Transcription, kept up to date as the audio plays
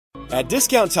At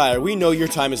Discount Tire, we know your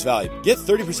time is valuable. Get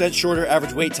 30% shorter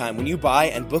average wait time when you buy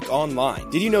and book online.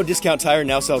 Did you know Discount Tire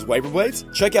now sells wiper blades?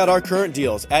 Check out our current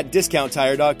deals at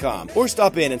discounttire.com or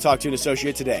stop in and talk to an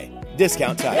associate today.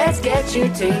 Discount Tire. Let's get you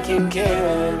taken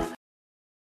care of.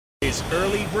 Is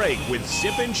Early Break with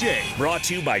Zip and Jay, brought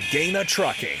to you by Gaina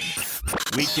Trucking.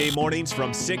 Weekday mornings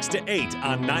from 6 to 8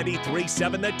 on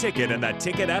 93.7 The Ticket and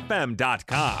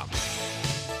theticketfm.com.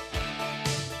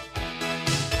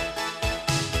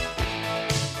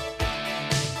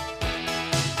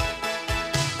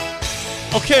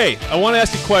 Okay, I want to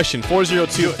ask you a question.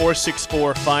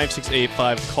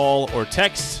 402-464-5685. Call or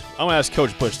text. I want to ask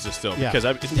Coach Bush this still because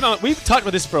we've talked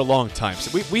about this for a long time.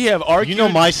 So we have argued. You know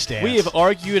my stance. We have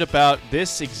argued about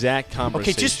this exact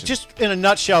conversation. Okay, just in a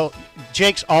nutshell,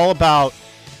 Jake's all about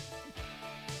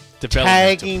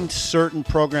tagging certain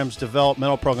programs,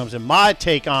 developmental programs, and my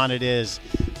take on it is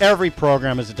every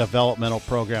program is a developmental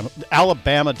program.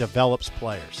 Alabama develops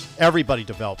players. Everybody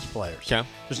develops players. Okay.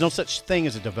 There's no such thing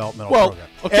as a developmental program.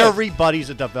 Okay.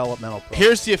 Everybody's a developmental program.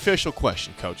 Here's the official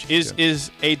question, Coach. Is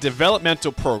a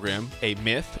developmental program a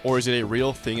myth or is it a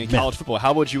real thing in college football?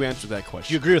 How would you answer that question?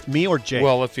 Do you agree with me or Jake?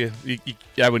 Well, if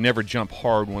I would never jump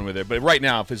hard one way there. But right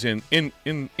now, if it's in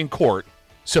court,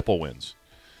 Sipple wins.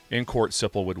 In court,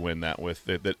 Sipple would win that with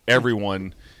that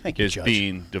everyone is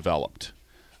being developed.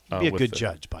 Be a good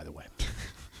judge, by the way.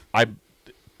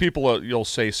 You'll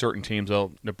say certain teams.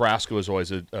 Nebraska was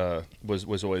always a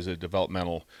was always a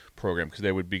developmental program because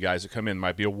they would be guys that come in,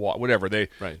 might be whatever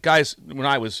guys. When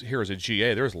I was here as a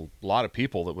GA, there was a lot of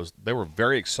people they were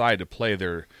very excited to play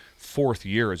their fourth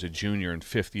year as a junior and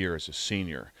fifth year as a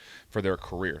senior for their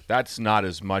career. That's not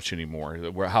as much anymore.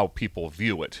 How people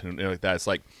view it and like that. It's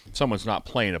like someone's not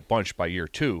playing a bunch by year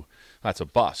two. That's a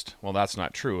bust. Well, that's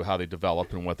not true, how they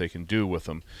develop and what they can do with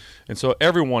them. And so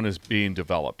everyone is being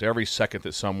developed. Every second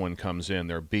that someone comes in,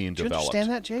 they're being developed. Do you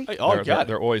understand that, Jake?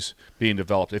 They're always being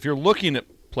developed. If you're looking at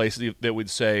places that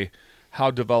would say, how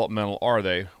developmental are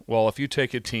they? Well, if you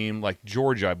take a team like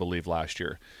Georgia, I believe, last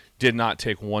year, did not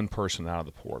take one person out of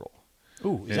the portal.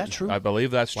 Ooh, is that true? I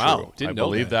believe that's true. Wow, didn't know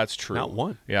believe that. that's true. Not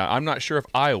one. Yeah, I'm not sure if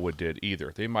Iowa did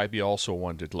either. They might be also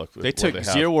one to look. They took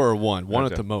 0 or 1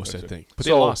 at the most, I think. But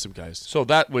they lost some guys. So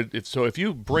if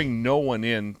you bring no one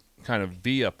in, kind of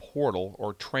via portal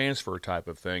or transfer type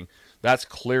of thing, that's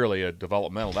clearly a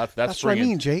developmental. That's what I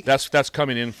mean, Jake. That's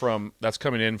coming in from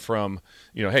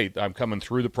hey, I'm coming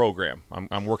through the program.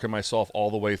 I'm working myself all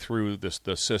the way through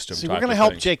the system. See, we're going to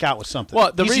help Jake out with something.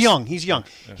 Well, He's young.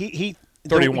 Yeah. He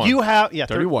 31. You have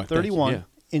 31. 31, yeah.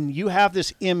 And you have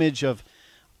this image of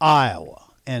Iowa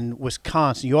and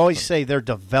Wisconsin. You always say they're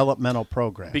developmental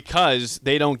programs because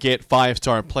they don't get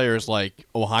 5-star players like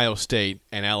Ohio State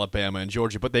and Alabama and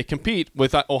Georgia, but they compete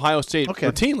with Ohio State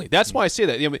routinely. That's why I say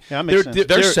that. That makes sense.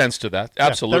 There's sense to that.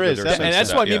 Absolutely, there is. And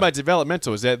that's what I mean by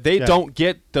developmental is that they don't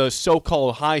get the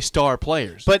so-called high-star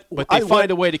players, but they find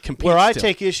a way to compete. Where I still.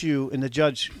 take issue, and the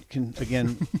judge can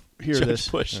again hear Judge this.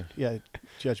 Bush. Yeah,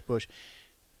 Judge Bush.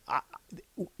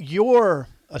 Your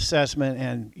assessment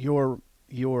and your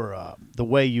the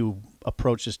way you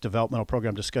approach this developmental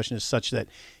program discussion is such that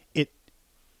it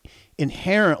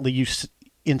inherently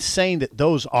in saying that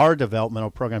those are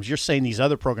developmental programs, you're saying these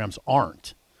other programs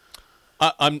aren't.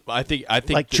 I think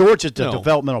like Georgia's a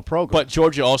developmental program, but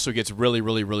Georgia also gets really,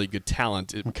 really, really good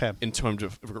talent in terms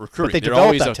of recruiting. But they're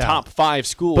always a top 5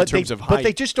 school in terms of height. But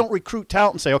they just don't recruit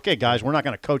talent and say, "Okay, guys, we're not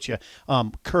going to coach you,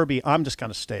 Kirby. I'm just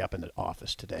going to stay up in the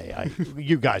office today.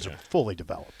 You guys are fully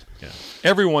developed." Yeah.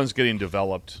 Everyone's getting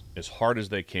developed as hard as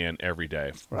they can every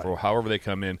day, for however they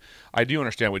come in. I do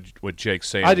understand what Jake's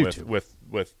saying with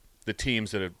the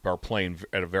teams that are playing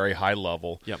at a very high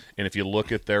level. Yep. And if you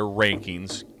look at their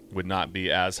rankings, would not be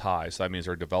as high. So that means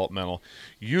they're developmental.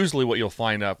 Usually what you'll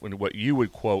find out when what you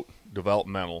would quote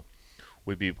developmental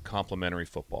would be complementary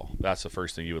football. That's the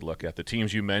first thing you would look at. The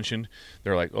teams you mentioned,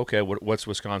 they're like, okay, what's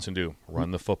Wisconsin do?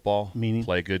 Run the football,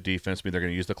 play good defense. They're going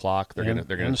to use the clock. They're going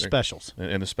to specials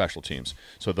and the special teams.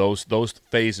 So those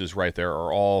phases right there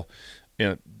are all.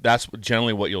 That's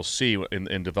generally what you'll see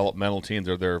in developmental teams.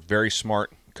 They're very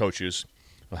smart coaches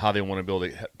of how they want to be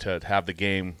able to have the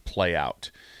game play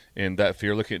out. And that if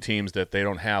you're looking at teams that they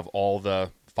don't have all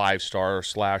the 5-star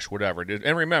 / whatever,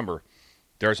 and remember,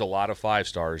 there's a lot of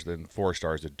 5-stars and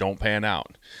 4-stars that don't pan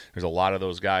out. There's a lot of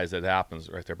those guys that happens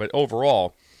right there. But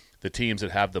overall, the teams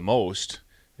that have the most,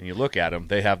 and you look at them,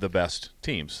 they have the best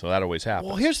teams. So that always happens.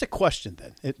 Well, here's the question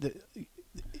then.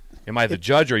 Am I the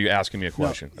judge, or are you asking me a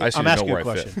question? No, I'm asking a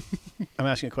question. I'm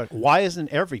asking a question. Why isn't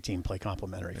every team play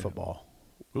complementary football?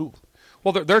 Ooh.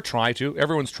 Well, they're trying to.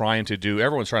 Everyone's trying to do.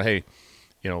 Everyone's trying. Hey,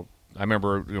 I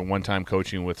remember one time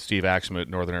coaching with Steve Axum at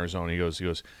Northern Arizona. He goes,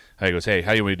 hey,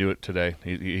 how do you want to do it today?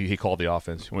 He called the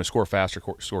offense. You want to score fast or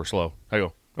score slow? I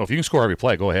go, well, if you can score every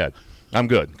play, go ahead. I'm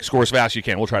good. Score as fast as you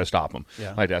can. We'll try to stop them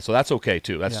like that. So that's okay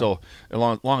too. That's still as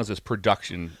long as it's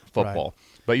production football.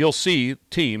 Right. But you'll see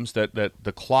teams that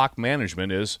the clock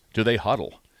management is, do they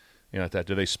huddle?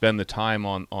 Do they spend the time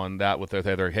on that with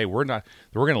their hey, we're going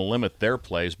to limit their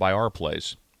plays by our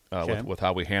plays with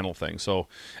how we handle things. So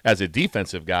as a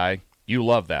defensive guy, you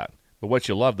love that. But what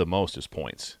you love the most is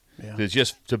points. Yeah. It's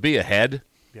just to be ahead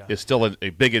is still a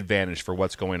big advantage for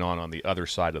what's going on the other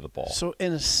side of the ball. So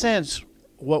in a sense,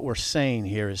 what we're saying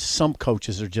here is some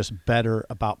coaches are just better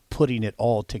about putting it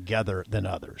all together than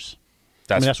others.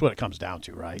 That's what it comes down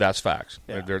to, right? That's facts.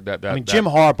 Yeah. Jim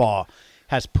Harbaugh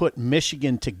has put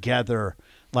Michigan together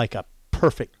like a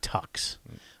perfect tux.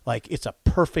 Like it's a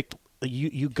perfect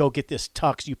you go get this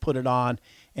tux, you put it on,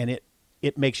 and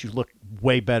it makes you look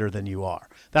way better than you are.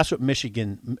 That's what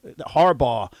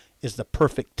Harbaugh is, the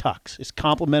perfect tux. It's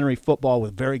complementary football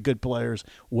with very good players,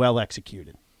 well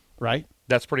executed, right?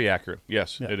 That's pretty accurate.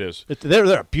 Yes, it is.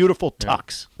 They're a beautiful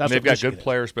tux. Yeah. They've got good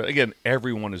players, but again,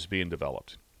 everyone is being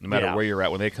developed. No matter where you're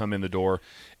at, when they come in the door,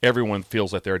 everyone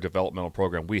feels like they're a developmental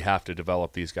program. We have to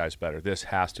develop these guys better. This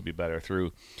has to be better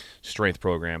through strength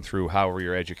program, through however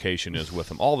your education is with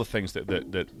them, all the things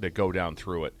that go down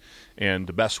through it. And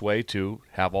the best way to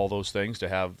have all those things, to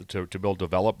be able to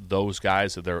develop those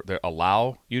guys that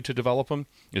allow you to develop them,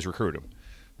 is recruit them.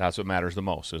 That's what matters the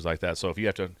most. Is like that. So if you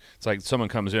have to, it's like someone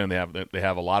comes in, they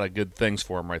have a lot of good things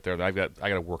for them right there. I got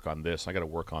to work on this. I got to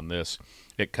work on this.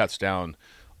 It cuts down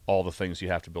all the things you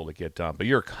have to be able to get done. But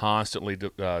you're constantly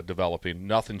developing.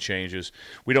 Nothing changes.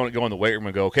 We don't go in the weight room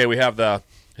and go, okay, we have the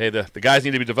guys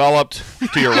need to be developed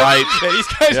to your right. Yeah, these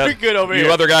guys are good over here.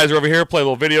 You other guys are over here, play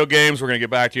little video games. We're going to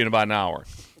get back to you in about an hour.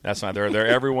 That's not there.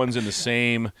 Everyone's in the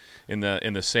same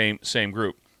same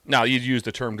group. Now, you'd use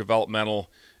the term developmental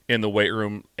in the weight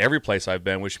room every place I've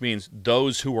been, which means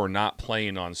those who are not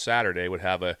playing on Saturday would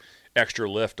have a extra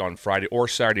lift on Friday or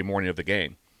Saturday morning of the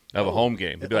game. Of a home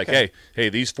game. They'd be like, hey,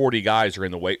 these 40 guys are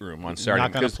in the weight room on Saturday.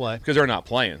 Not going to play. Because they're not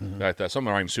playing. Mm-hmm. Some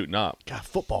are not even suiting up. God,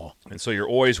 football. And so you're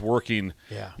always working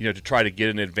to try to get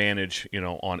an advantage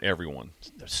on everyone.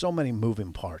 There's so many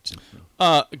moving parts.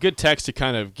 A good text to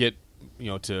kind of get,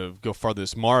 to go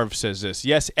farthest. Marv says this: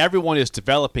 yes, everyone is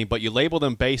developing, but you label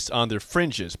them based on their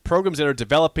fringes. Programs that are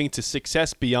developing to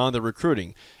success beyond the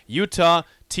recruiting. Utah,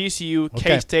 TCU,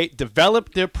 K-State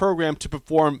develop their program to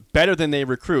perform better than they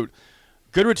recruit.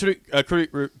 Good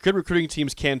recruiting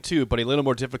teams can too, but a little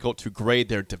more difficult to grade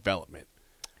their development.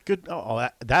 Good. Oh,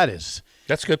 that's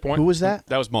a good point. Who was that?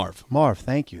 That was Marv. Marv,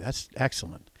 thank you. That's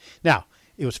excellent. Now,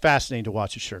 it was fascinating to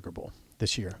watch the Sugar Bowl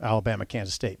this year, Alabama,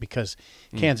 Kansas State, because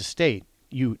Kansas State,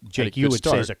 Jake, you would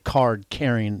say is a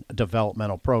card-carrying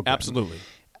developmental program. Absolutely.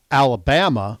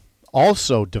 Alabama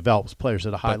also develops players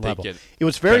at a high level. It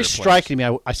was very striking to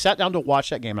me. I sat down to watch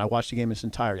that game, and I watched the game in its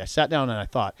entirety. I sat down and I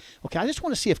thought, okay, I just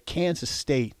want to see if Kansas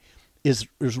State is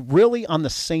really on the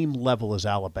same level as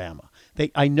Alabama.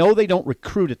 I know they don't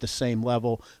recruit at the same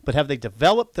level, but have they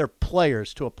developed their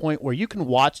players to a point where you can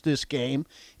watch this game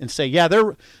and say, yeah,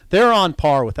 they're on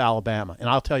par with Alabama? And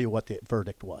I'll tell you what the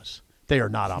verdict was. They are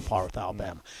not on par with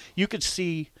Alabama. You could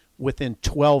see within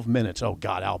 12 minutes, oh,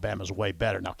 God, Alabama's way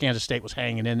better. Now, Kansas State was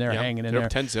hanging in there.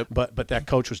 10-zip. But that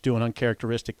coach was doing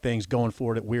uncharacteristic things, going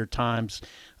for it at weird times.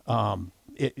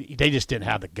 They just didn't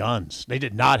have the guns. They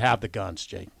did not have the guns,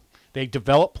 Jake. They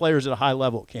developed players at a high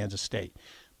level at Kansas State.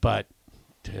 But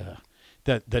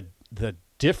the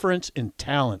difference in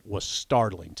talent was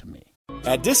startling to me.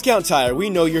 At Discount Tire, we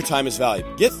know your time is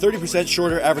valuable. Get 30%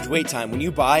 shorter average wait time when you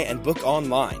buy and book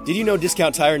online. Did you know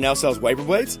Discount Tire now sells wiper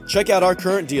blades? Check out our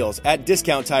current deals at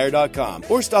DiscountTire.com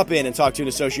or stop in and talk to an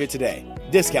associate today.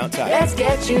 Discount Tire. Let's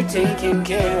get you taken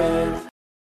care of.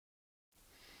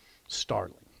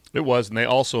 Startling. It was, and they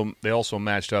also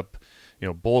matched up.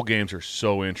 Bowl games are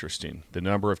so interesting. The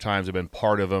number of times I've been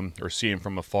part of them or see them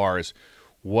from afar is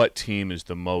what team is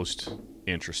the most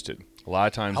interested. A lot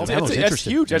of times, that's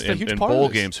huge. That's a huge in part bowl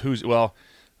of this. games.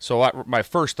 My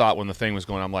first thought when the thing was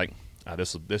going, I'm like,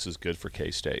 this is good for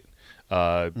K-State.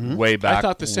 Way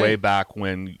back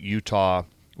when Utah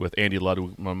with Andy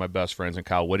Ludwig, one of my best friends, and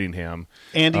Kyle Whittingham.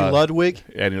 Andy Ludwig,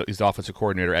 and he's the offensive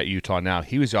coordinator at Utah now.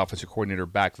 He was the offensive coordinator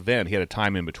back then. He had a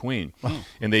time in between,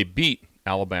 and they beat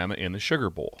Alabama in the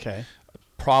Sugar Bowl. Okay,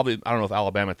 probably I don't know if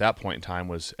Alabama at that point in time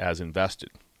was as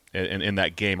invested in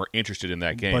that game or interested in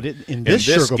that game. But in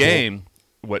this game,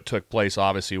 what took place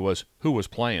obviously was who was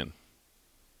playing.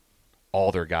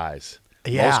 All their guys.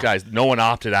 Yeah. Most guys, no one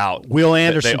opted out. Will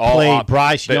Anderson played.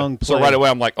 Bryce Young played. So right away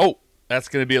I'm like, oh, that's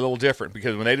going to be a little different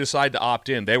because when they decided to opt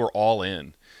in, they were all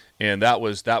in, and that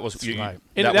was right.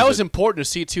 And that was important to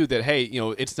see too. That hey,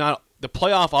 it's not the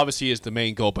playoff. Obviously, is the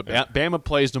main goal, but Bama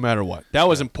plays no matter what. That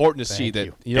was important to see.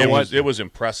 That you know what it was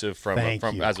impressive from as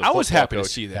a football was happy coach.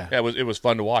 to see that. Yeah, it was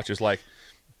fun to watch. It's like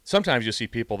sometimes you see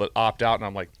people that opt out, and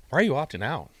I'm like, why are you opting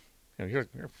out? You're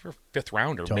a fifth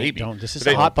rounder, maybe. This is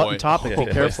a hot button topic. Be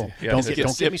careful. Yeah,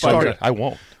 Don't get me started. I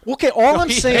won't. Okay, all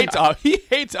I'm saying. He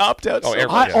hates opt-outs.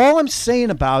 All I'm saying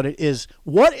about it is,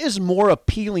 what is more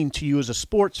appealing to you as a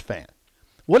sports fan?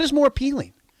 What is more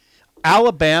appealing?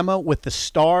 Alabama with the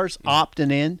stars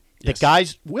opting in. Yes. The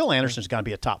guys. Will Anderson's going to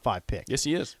be a top 5 pick. Yes,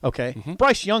 he is. Okay.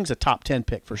 Bryce Young's a top 10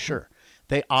 pick for sure.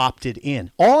 They opted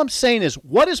in. All I'm saying is,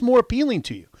 what is more appealing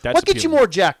to you? What gets you more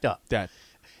jacked up?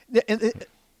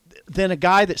 Than a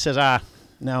guy that says,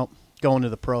 no, going to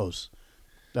the pros.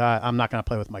 I'm not going to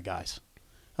play with my guys.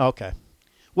 Okay.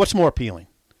 What's more appealing?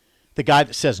 The guy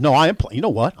that says, no, I am playing. You know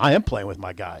what? I am playing with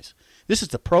my guys. This is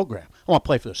the program. I want to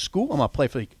play for the school. I'm going to play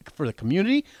for the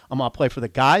community. I'm going to play for the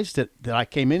guys that I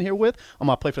came in here with. I'm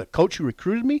going to play for the coach who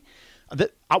recruited me.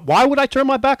 Why would I turn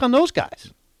my back on those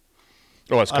guys?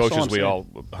 Oh, as coaches, we all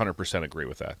 100% agree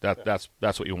with that. That's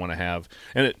what you want to have.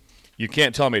 And you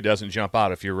can't tell me it doesn't jump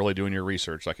out if you're really doing your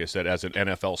research, like I said, as an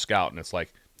NFL scout. And it's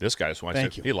like, this guy just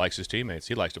wants to. He likes his teammates.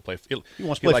 He likes to play. He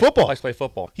wants to play football. He likes to play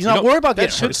football. He's not worried about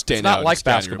getting hurt. It's not like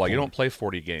basketball. You don't play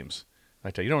 40 games.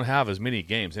 I tell you, you don't have as many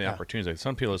games, any opportunities.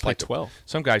 Some people just like 12.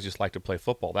 Some guys just like to play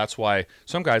football. That's why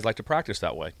some guys like to practice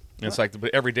that way. And it's like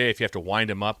every day, if you have to wind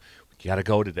them up, you got to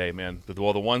go today, man. The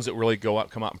ones that really come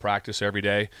out and practice every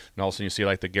day, and all of a sudden you see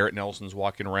like the Garrett Nelsons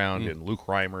walking around, and Luke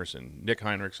Reimers and Nick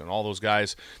Heinrichs and all those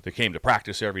guys that came to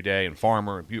practice every day, and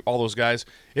Farmer and all those guys.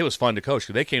 It was fun to coach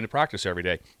because they came to practice every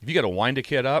day. If you got to wind a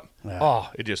kid up,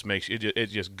 it just makes it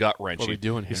just gut wrenching. What are we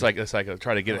doing here? It's like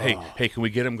try to get it. Hey, can we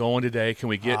get him going today? Can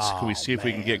we see if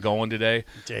we can get going today?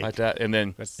 Jake. Like that, and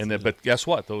then but guess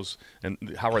what?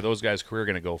 How are those guys' career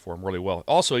going to go for them really well?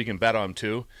 Also, you can bet on them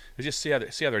too. Just see how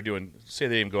they're doing. Say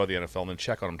they even go to the NFL and then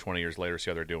check on them 20 years later,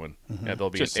 see how they're doing. Yeah, they'll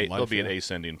be an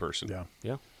ascending person.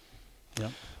 Yeah.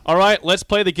 All right, let's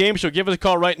play the game show. Give us a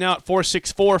call right now at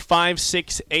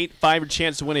 464-5685. Your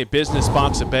chance to win a business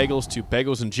box of bagels to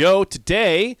Bagels and Joe.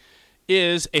 Today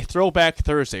is a Throwback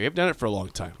Thursday. We haven't done it for a long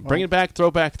time. Bringing back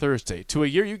Throwback Thursday to a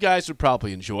year you guys would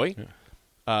probably enjoy.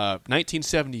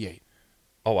 1978.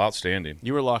 Oh, outstanding.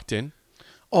 You were locked in.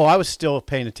 Oh, I was still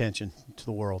paying attention to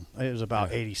the world. It was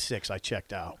about 86 I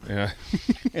checked out. Yeah.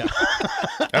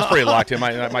 That's pretty locked in.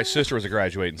 My sister was a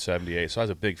graduate in 78, so I was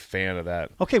a big fan of that.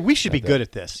 Okay, we should be good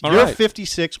at this. All You're right.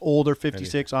 56, older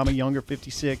 56. I'm a younger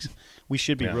 56. We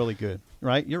should be really good,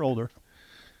 right? You're older.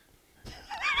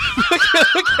 Look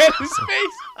at his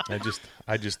face.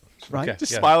 I just Right. okay,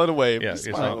 Just yeah. smile it away. Yeah, Just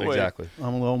it's smile not, it away. exactly.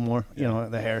 I'm a little more,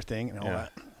 the hair thing and all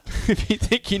that. If you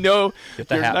think you know Get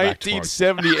the your hat back tomorrow.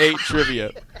 1978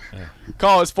 trivia,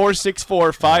 call us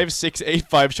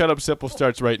 464-5685. Shut Up Simple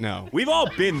starts right now. We've all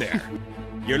been there.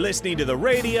 You're listening to the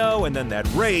radio, and then that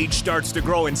rage starts to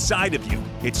grow inside of you.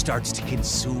 It starts to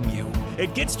consume you.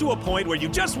 It gets to a point where you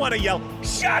just want to yell,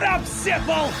 "Shut up,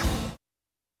 Sipple!"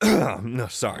 No,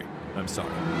 sorry. I'm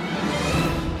sorry.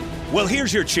 Well,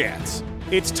 here's your chance.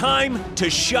 It's time to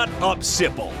shut up,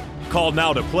 Sipple. Call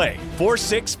now to play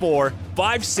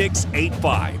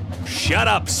 464-5685. Shut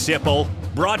up, Sipple.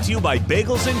 Brought to you by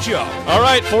Bagels and Joe. All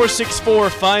right,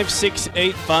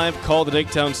 464-5685. Call the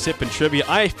Dinktown Sip and Trivia.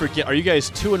 I forget, are you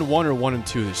guys 2-1 or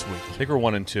 1-2 this week? I think we're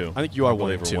 1-2. I think you are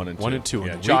believe 1-2. we're 1-2. 1-2.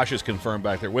 Yeah, Josh is confirmed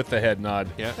back there with the head nod.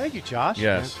 Yeah. Thank you, Josh.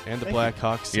 Yes. And the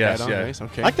Blackhawks. Yes, hat on, yeah. nice.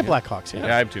 Okay. I like the Blackhawks.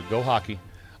 Yeah, I am too. Go hockey.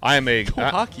 I am a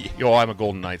hockey. I'm a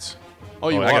Golden Knights. Oh,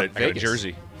 you I are? got a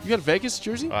jersey. You got a Vegas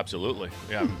jersey? Absolutely.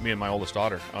 Yeah, me and my oldest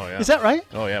daughter. Oh yeah. Is that right?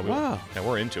 Oh yeah. Wow. Yeah,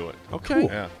 we're into it. Okay.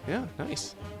 Yeah. Yeah,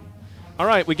 nice. All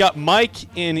right, we got Mike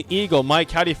in Eagle. Mike,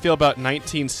 how do you feel about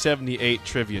 1978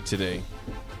 trivia today?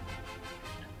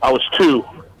 I was 2.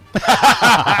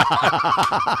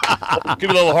 Give it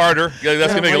a little harder. Yeah,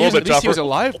 that's gonna make it a little bit At least he tougher. was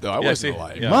alive, though. I Yeah, wasn't see?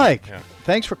 alive. Yeah. Mike, Yeah.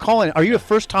 thanks for calling. Are you a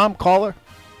first-time caller?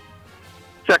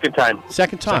 Second time.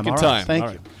 Second time. Second All right, time. Thank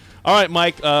All you. right. All right,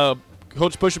 Mike.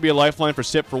 Coach Bush will be a lifeline for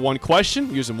SIP for one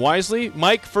question. Use them wisely.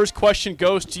 Mike, first question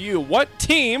goes to you. What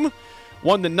team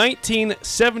won the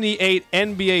 1978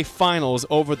 NBA Finals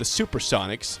over the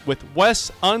Supersonics with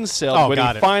Wes Unseld winning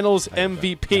got it. Finals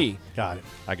MVP? Got it.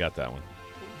 I got that one.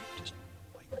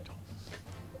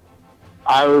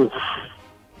 I was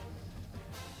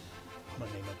I'm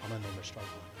gonna name her strike.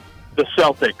 the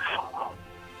Celtics.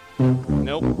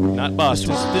 Nope, not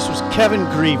Boston. This was Kevin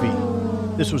Greavy.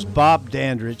 This was Bob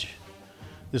Dandridge.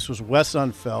 This was Wes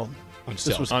Unfeld.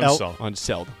 This was Unseld.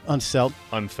 Unseld. Unseld.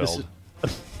 Unfeld.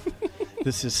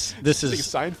 This is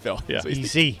Seinfeld. Yeah.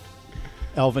 easy.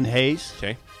 Elvin Hayes.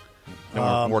 Okay.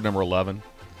 Ward number 11.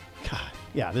 God,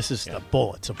 yeah, this is the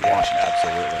Bullets of Washington.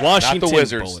 Absolutely. Washington Not the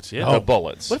Wizards. Bullets, yeah. The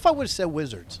Bullets. What if I would have said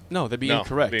Wizards? No, that'd be No,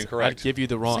 incorrect. be incorrect. I'd give you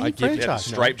the wrong. Same I'd give you Yeah, the franchise.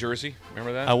 striped jersey.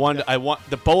 Remember that? I want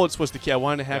the Bullets was the key. I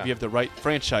wanted to have Yeah. you have the right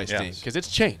franchise Yes. name because it's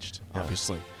changed,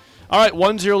 obviously. All right,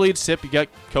 1-0 lead. Sip. You got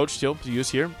Coach still to use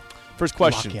here. First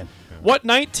question: Lock in. What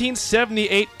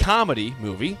 1978 comedy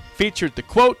movie featured the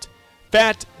quote,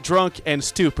 "Fat, drunk, and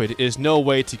stupid is no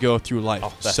way to go through life"?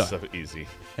 Oh, that's son?" so easy.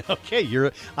 Okay,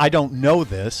 I don't know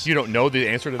this. You don't know the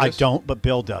answer to this? I don't, but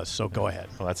Bill does, so go ahead.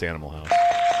 Oh, that's Animal House.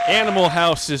 Animal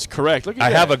House is correct. Look at I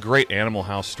that. have a great Animal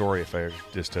House story if I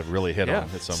just to really hit Yeah. on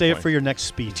at some Say point. it for your next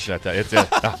speech.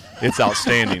 It's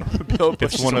outstanding. Bill It's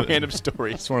Bush's one of random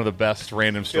stories. It's one of the best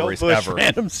random Bill stories Bush ever.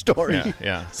 random story. Yeah,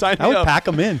 yeah. Sign I me would up. pack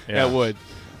them in. Yeah, it would.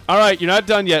 All right, you're not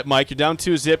done yet, Mike. You're down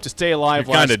 2-zip to stay alive.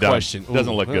 You're Last kinda done. question.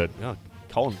 Doesn't look good. Yeah,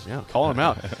 call him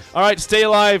out. All right, stay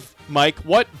alive, Mike.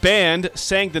 What band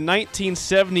sang the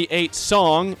 1978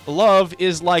 song "Love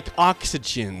Is Like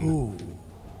Oxygen"? Ooh,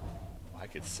 I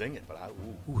could sing it, but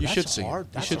You that's should sing it. hard. You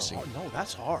That's should a sing hard. it. No,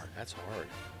 that's hard. that's hard.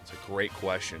 It's a great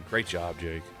question. Great job,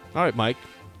 Jake. All right, Mike.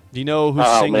 Do you know who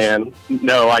Oh sings? man,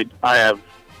 no, I have.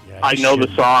 Yeah, I you know the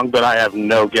should. song, but I have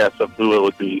no guess of who it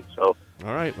would be. So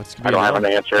All right, let's. I don't have an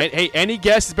answer. Hey, any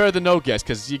guess is better than no guess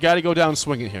because you got to go down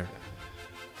swinging here.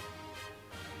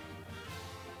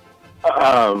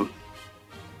 um,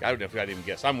 I don't know if I'd even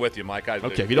guess. I'm with you, Mike.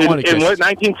 Okay, if you don't want to in guess, what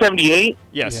 1978?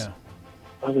 yes, Yeah.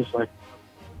 I was like,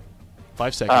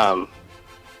 5 seconds.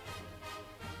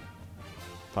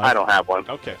 5. I don't have one.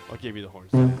 Okay, I'll give you the horns.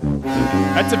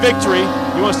 That's a victory.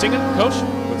 You want to sing it, Coach?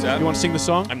 What's that? You want to sing the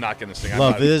song? I'm not going to sing.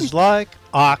 Love is like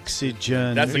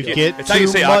oxygen. That's the you key. get It's how you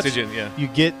too say much, oxygen, yeah. You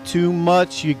get too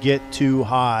much, you get too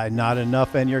high. Not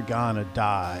enough, and you're gonna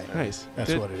die. Nice.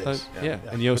 That's Good. what it is. Yeah. Yeah.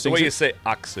 And you know, But the way sings you it? say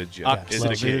oxygen. Ox- Is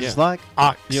Love it a key? is Yeah. like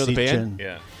oxygen. You know the band?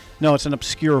 Yeah. No, it's an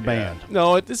obscure band.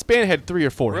 No, this band had 3 or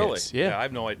 4 Really? hits. Yeah. I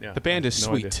have no idea. The band is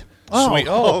No Sweet. idea. Oh, Sweet.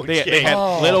 Oh, They had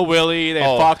Oh. Little Willie. They had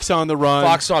Oh. Fox on the Run.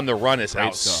 Fox on the Run is Great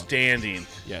outstanding.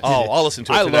 Yes. Oh, I'll listen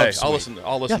to it I today. love I'll Sweet. listen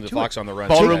Yeah, to do Fox it. on the Run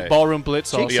today. Ballroom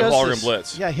Blitz. Jake Also. Yeah, says Ballroom this-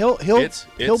 Blitz. Yeah, he'll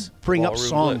It's bring up Ballroom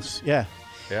songs. Blitz. Yeah.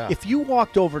 Yeah. If you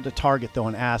walked over to Target though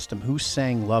and asked him who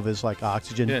sang "Love Is Like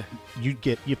Oxygen," Yeah. you'd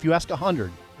get. If you ask 100,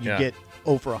 you'd Yeah. get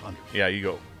over 100. Yeah, you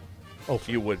go.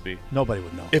 Over. You would be. Nobody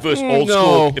would know. If it was old no,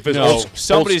 school, if it was no. old,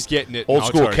 Somebody's getting it. old No,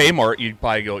 school Target. Kmart, you'd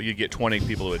probably go. You'd get 20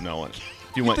 people who would know it.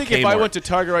 If you I went think Kmart, if I went to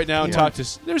Target right now and Yeah. talked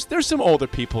to there's some older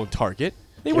people in Target.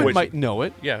 They wouldn't Which- might know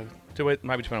it. yeah, to it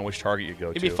might be depending on which Target you go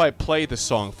Maybe to. if I played the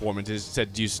song for them and just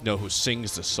said, "Do you know who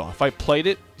sings the song?" If I played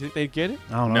it, do you think they'd get it?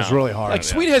 I don't know. It's No. really hard. Like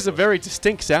Sweet has a very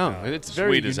distinct sound. It's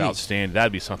very Sweet is unique. outstanding.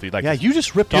 That'd be something you'd like. yeah, to, you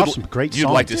just ripped you'd- off some great You'd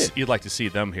songs. like to. You'd like to see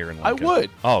them here in I Lincoln. would.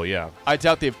 Oh yeah. I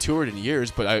doubt they've toured in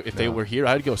years, but if they were here,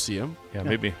 I'd go see them. Yeah,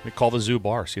 maybe call the Zoo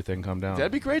Bar, see if they can come down.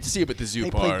 That'd be great to see them at the Zoo They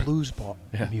Bar. play blues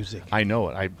music, I know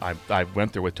it. I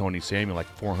went there with Tony Samuel like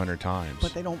 400 times.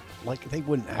 but they don't like. They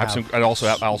wouldn't I have have. some. I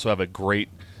also have a great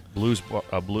blues,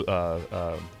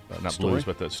 not Story? blues,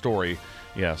 but the story.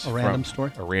 Yes, A random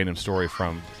story? A random story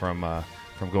from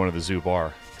going to the Zoo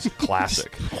Bar. It's a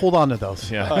classic. Hold on to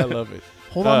those. Yeah. I love it.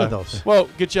 Hold on to those. Well,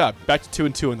 good job. Back to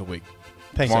 2-2 in the week.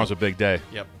 Thanks. Tomorrow's a big day.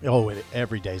 Yep.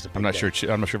 Every day's a big I'm not day.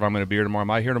 sure. I'm not sure if I'm going to be here tomorrow.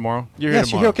 Am I here tomorrow? You're here Yes,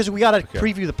 you're tomorrow. here because we got to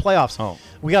preview the playoffs. Oh.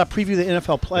 We got to preview the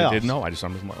NFL playoffs. I didn't know. I'm just.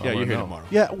 Yeah, you're here tomorrow.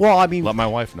 Yeah, well, I mean, Let my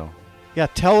wife know. yeah,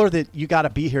 tell her that you got to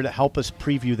be here to help us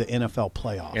preview the NFL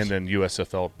playoffs. And then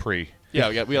USFL pre Yeah,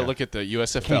 we got to look at the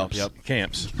USFL. Camps. Yep.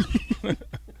 camps.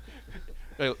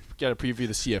 Got to preview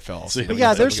the CFL. See. But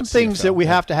yeah, there's Look some at things CFL. that we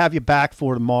have to have you back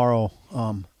for tomorrow,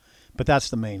 but that's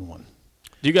the main one.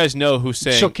 Do you guys know who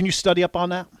sang? So can you study up on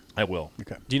that? I will.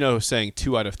 Okay. Do you know who sang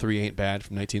 2 out of 3 Ain't Bad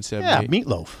from Yeah, 1978?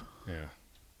 Meatloaf. Yeah.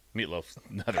 Meatloaf.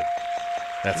 Another.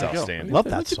 That's There you go. outstanding. Love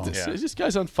Look that at song. This. Yeah. This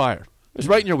guy's on fire. It's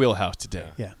right in your wheelhouse today.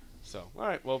 Yeah. So, all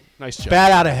right. Well, nice job.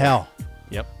 Bad Out of Hell.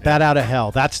 Yep. Bad Out of Hell.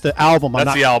 That's the album.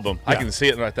 That's the album. I Yeah. can see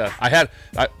it right there.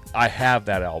 I have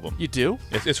that album. You do?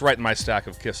 It's right in my stack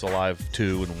of Kiss Alive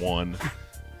 2 and 1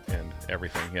 and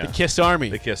everything. Yeah. The Kiss Army.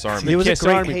 The Kiss Army. It was Kiss a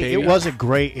great. Army, hey, baby. it was a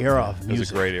great era of It was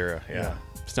music. a great era. Yeah.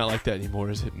 It's not like that anymore,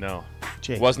 is it? No.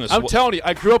 Jake. It wasn't a I'm telling you,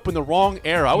 I grew up in the wrong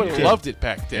era. I would have did. loved it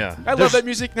back then. Yeah. I love There's- that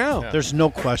music now. Yeah. There's no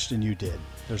question you did.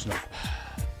 There's no.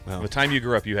 By the time you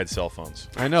grew up, you had cell phones.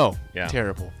 I know. Yeah.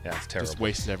 terrible. Yeah, it's terrible. Just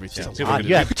wasted everything. Yeah. People Ah, could-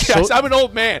 yeah. Yes, So- I'm an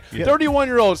old man. Yeah.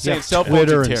 31-year-old saying Yeah, cell phones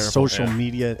Twitter are and terrible. social Yeah.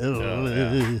 media.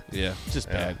 Yeah. Yeah, just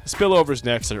Yeah. bad. Spillover's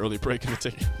next. An early break in the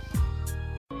ticket.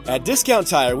 At Discount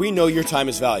Tire, we know your time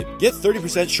is valuable. Get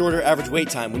 30% shorter average wait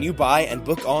time when you buy and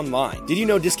book online. Did you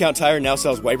know Discount Tire now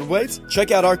sells wiper blades?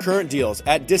 Check out our current deals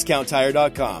at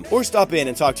discounttire.com or stop in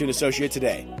and talk to an associate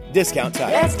today. Discount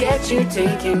Tire. Let's get you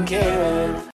taken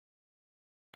care of.